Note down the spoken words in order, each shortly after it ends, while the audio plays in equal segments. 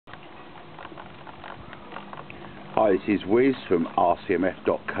Hi, this is Wiz from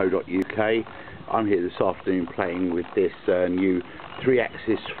RCMF.co.uk. I'm here this afternoon playing with this new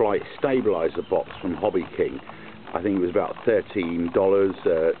 3-axis flight stabilizer box from Hobby King. I think it was about $13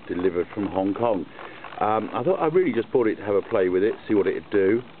 delivered from Hong Kong. I really just bought it to have a play with it, see what it'd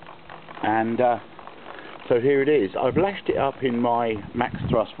do. And so here it is. I've lashed it up in my Max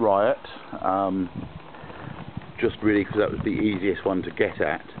Thrust Riot, just really because that was the easiest one to get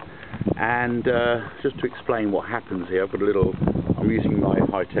at. And just to explain what happens here, I've got a little, I'm using my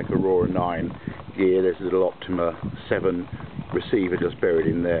high-tech Aurora 9 gear. There's a little Optima 7 receiver just buried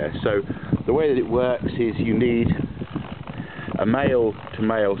in there. So the way that it works is you need a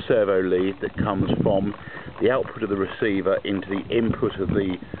male-to-male servo lead that comes from the output of the receiver into the input of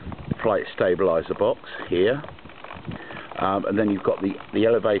the flight stabilizer box here, and then you've got the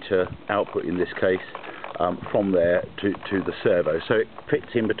elevator output in this case from there to the servo, so it fits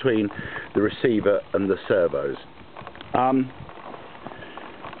in between the receiver and the servos.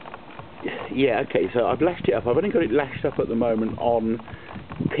 Yeah, okay, so I've lashed it up. I've only got it lashed up at the moment on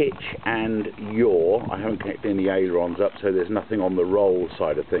pitch and yaw. I haven't connected any ailerons up, so there's nothing on the roll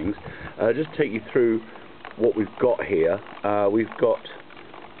side of things. Just take you through what we've got here. We've got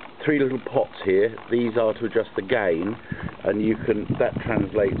 3 little pots here. These are to adjust the gain, and that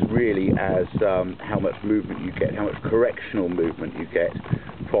translates really as how much movement you get, how much correctional movement you get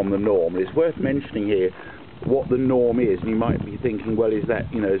from the norm. And it's worth mentioning here what the norm is, and you might be thinking, well, is that,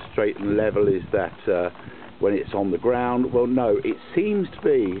 straight and level? Is that when it's on the ground? Well, no, it seems to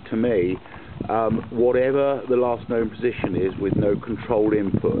be, to me, whatever the last known position is with no control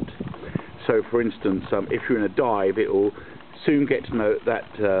input. So for instance, if you're in a dive, it will soon get to know that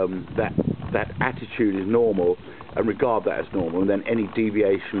that attitude is normal and regard that as normal, and then any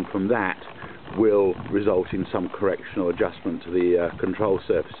deviation from that will result in some correctional adjustment to the control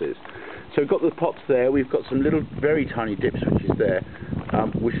surfaces. So we've got the pots there. We've got some little very tiny dip switches there,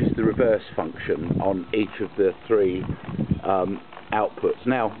 which is the reverse function on each of the 3 outputs.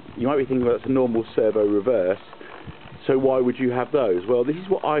 Now you might be thinking, well, that's a normal servo reverse, so why would you have those? Well, this is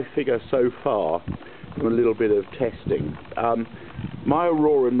what I figure so far from a little bit of testing. My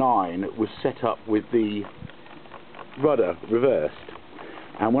Aurora 9 was set up with the rudder reversed,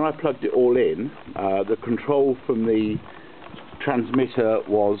 and when I plugged it all in, the control from the transmitter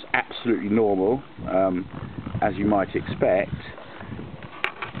was absolutely normal, as you might expect,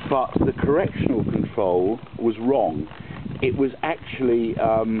 but the correctional control was wrong. It was actually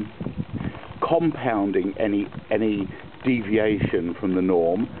compounding any deviation from the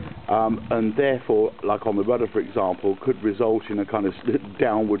norm, and therefore, like on the rudder for example, could result in a kind of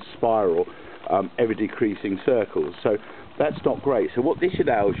downward spiral, ever decreasing circles. So that's not great. So what this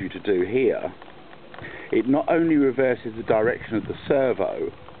allows you to do here, it not only reverses the direction of the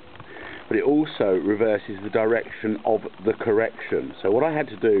servo, but it also reverses the direction of the correction. So what I had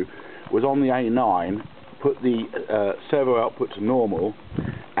to do was, on the A9, put the servo output to normal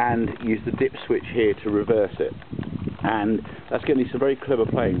and use the dip switch here to reverse it. And that's getting me some very clever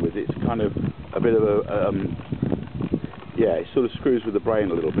playing with it. It's kind of a bit of a yeah, it sort of screws with the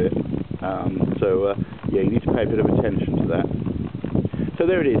brain a little bit. Yeah, you need to pay a bit of attention to that. So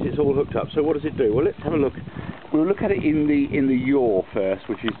there it is. It's all hooked up. So what does it do? Well, let's have a look. We'll look at it in the yaw first,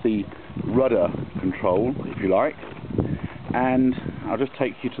 which is the rudder control, if you like. And I'll just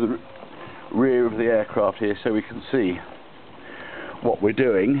take you to the rear of the aircraft here so we can see what we're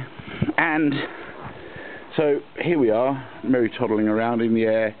doing. And so here we are, merry toddling around in the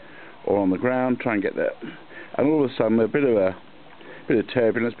air or on the ground, try and get there. And all of a sudden, a bit of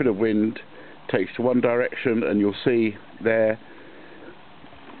turbulence, a bit of wind takes to one direction, and you'll see there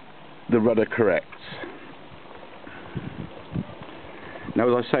the rudder corrects.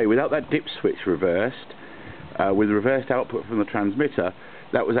 Now, as I say, without that dip switch reversed, with the reversed output from the transmitter,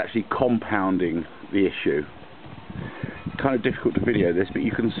 that was actually compounding the issue. It's kind of difficult to video this, but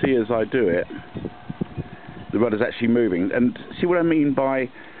you can see as I do it, the rudder's actually moving. And see what I mean by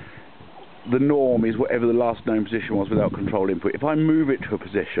the norm is whatever the last known position was without control input. If I move it to a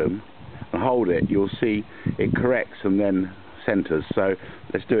position and hold it, you'll see it corrects and then centers. So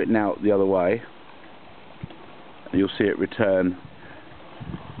let's do it now the other way, and you'll see it return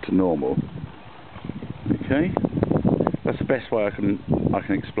to normal. Okay, that's the best way I can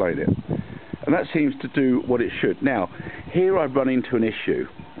explain it, and that seems to do what it should. Now here I've run into an issue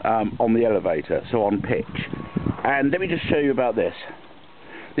on the elevator, so on pitch, and let me just show you about this.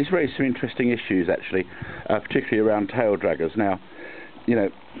 This raised some interesting issues actually, particularly around tail draggers. Now,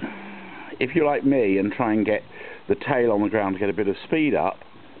 if you're like me and try and get the tail on the ground to get a bit of speed up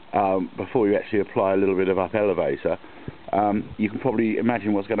before you actually apply a little bit of up elevator, you can probably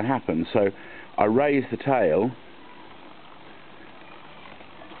imagine what's going to happen. So I raise the tail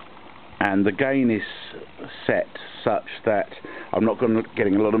and the gain is set such that I'm not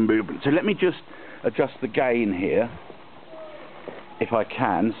getting a lot of movement. So let me just adjust the gain here, if I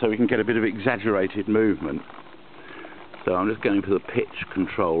can, so we can get a bit of exaggerated movement. So I'm just going for the pitch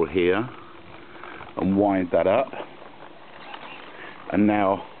control here and wind that up. And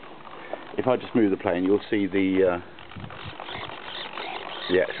now, if I just move the plane, you'll see the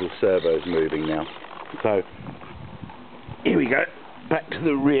actual servos moving now. So here we go, back to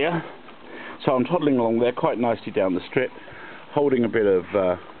the rear. So I'm toddling along there quite nicely down the strip, holding a bit of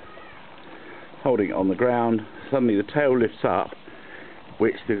holding it on the ground. Suddenly the tail lifts up,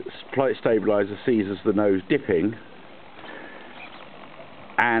 which the flight stabilizer sees as the nose dipping,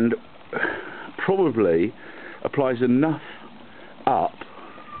 and probably applies enough up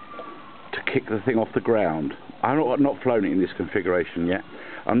to kick the thing off the ground. I've not flown it in this configuration yet.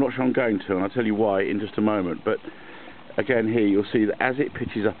 I'm not sure I'm going to, and I'll tell you why in just a moment. But again, here you'll see that as it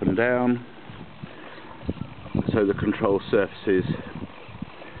pitches up and down, so the control surfaces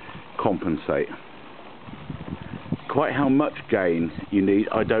compensate. Quite how much gain you need,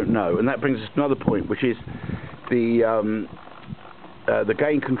 I don't know, and that brings us to another point, which is the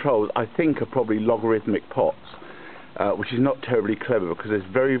gain controls, I think, are probably logarithmic pots, which is not terribly clever, because there's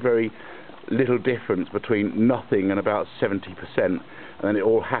very, very little difference between nothing and about 70%, and then it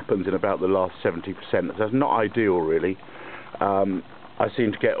all happens in about the last 70%. So that's not ideal, really. I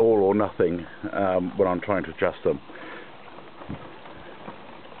seem to get all or nothing when I'm trying to adjust them.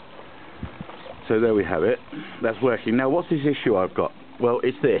 So there we have it. That's working. Now, what's this issue I've got? Well,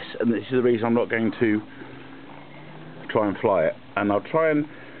 it's this, and this is the reason I'm not going to try and fly it. And I'll try and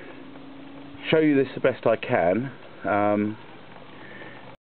show you this the best I can.